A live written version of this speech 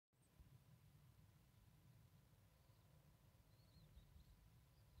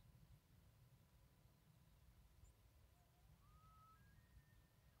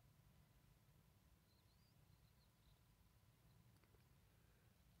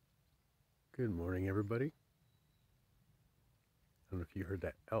Good morning, everybody. I don't know if you heard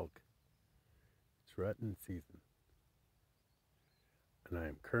that elk. It's rutting season. And I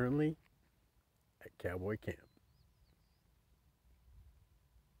am currently at Cowboy Camp.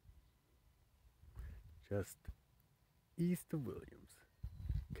 Just east of Williams,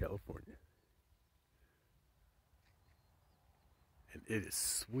 California. And it is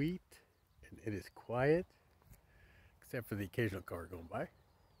sweet and it is quiet, except for the occasional car going by.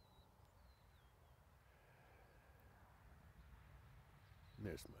 And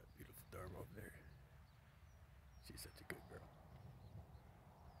there's my beautiful Dharma over there. She's such a good girl.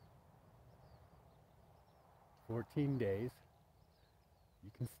 14 days. You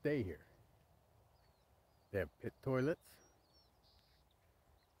can stay here. They have pit toilets.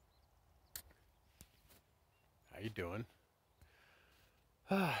 How you doing?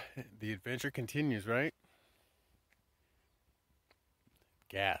 The adventure continues, right?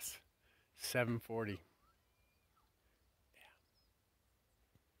 Gas, $7.40.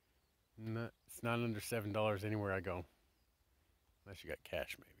 Yeah. It's not under $7 anywhere I go. Unless you got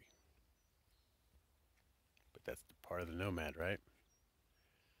cash, maybe. But that's the part of the nomad, right?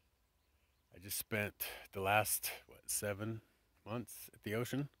 I just spent the last, 7 months at the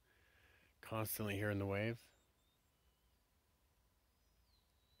ocean, constantly hearing the waves.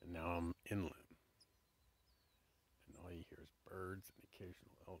 And now I'm inland. And all you hear is birds and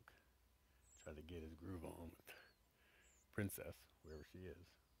occasional elk. Trying to get his groove on with Princess, wherever she is.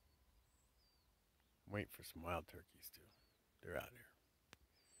 I'm waiting for some wild turkeys, too. They're out here.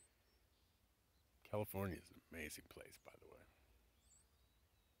 California is an amazing place, by the way.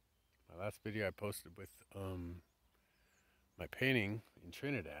 My last video I posted with my painting in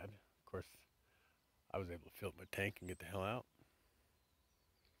Trinidad. Of course, I was able to fill up my tank and get the hell out.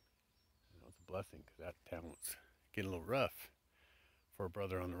 You know, it's a blessing because that town was getting a little rough for a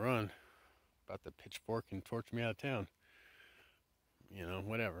brother on the run. About to pitchfork and torch me out of town. You know,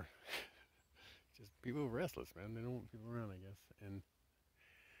 whatever. Just people are restless, man. They don't want people around, I guess.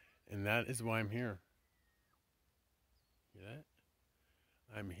 And that is why I'm here. Hear that?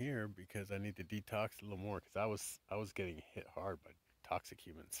 I'm here because I need to detox a little more because I was getting hit hard by toxic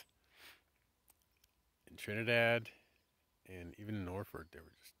humans. In Trinidad and even in Norfolk, they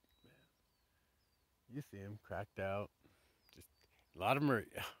were just, man. You see them cracked out. Just a lot of them are.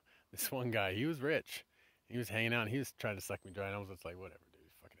 This one guy, he was rich. He was hanging out and he was trying to suck me dry, and I was just like, whatever,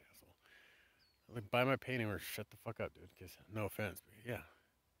 dude, fucking asshole. I was like, buy my painting or shut the fuck up, dude. Because no offense, but yeah.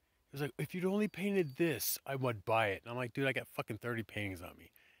 He was like, if you'd only painted this, I would buy it. And I'm like, dude, I got fucking 30 paintings on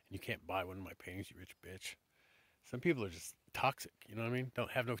me. And you can't buy one of my paintings, you rich bitch. Some people are just toxic, you know what I mean?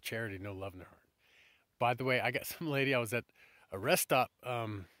 Don't have no charity, no love in their heart. By the way, I got some lady, I was at a rest stop,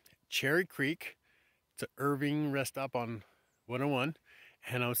 Cherry Creek. It's an Irving rest stop on 101.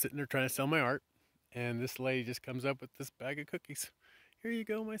 And I was sitting there trying to sell my art. And this lady just comes up with this bag of cookies. Here you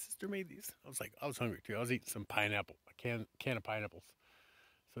go, my sister made these. I was hungry too. I was eating some pineapple, a can of pineapples.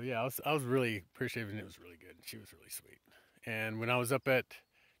 So yeah, I was really appreciative, and it was really good. She was really sweet. And when I was up at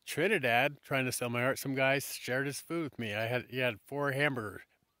Trinidad trying to sell my art, some guys shared his food with me. He had 4 hamburgers,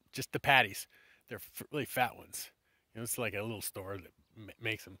 just the patties. They're really fat ones. You know, it's like a little store that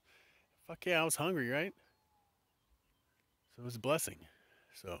makes them. Fuck yeah, I was hungry, right? So it was a blessing.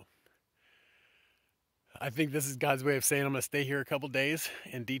 So I think this is God's way of saying I'm gonna stay here a couple days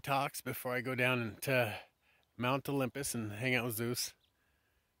and detox before I go down to Mount Olympus and hang out with Zeus.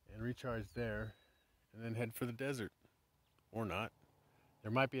 And recharge there, and then head for the desert. Or not. There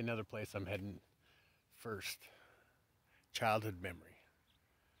might be another place I'm heading first. Childhood memory.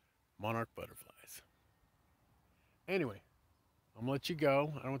 Monarch butterflies. Anyway, I'm gonna let you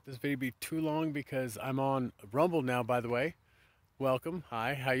go. I don't want this video to be too long because I'm on Rumble now, by the way. Welcome.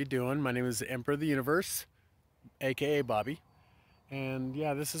 Hi, how you doing? My name is Emperor of the Universe, A.K.A. Bobby. And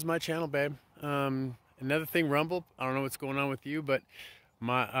yeah, this is my channel, babe. Another thing, Rumble, I don't know what's going on with you, but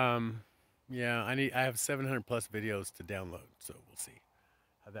yeah, I have 700 plus videos to download, so we'll see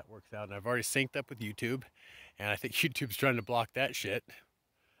how that works out. And I've already synced up with YouTube, and I think YouTube's trying to block that shit.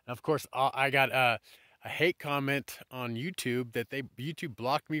 And of course, I got a hate comment on YouTube that YouTube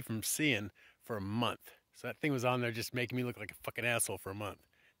blocked me from seeing for a month. So that thing was on there just making me look like a fucking asshole for a month.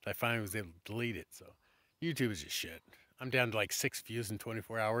 So I finally was able to delete it. So YouTube is just shit. I'm down to like 6 views in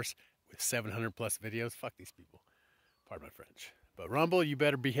 24 hours with 700 plus videos. Fuck these people. Pardon my French. But Rumble, you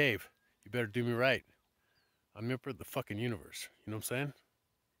better behave. You better do me right. I'm Emperor of the fucking universe. You know what I'm saying?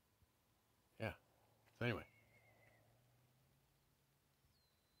 Yeah. So anyway.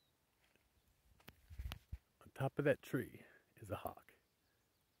 On top of that tree is a hawk.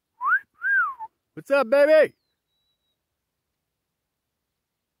 What's up, baby?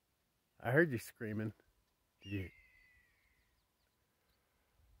 I heard you screaming. Did you?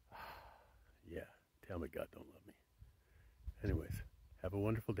 Yeah. Tell me God don't love me. Anyways, have a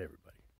wonderful day, everybody.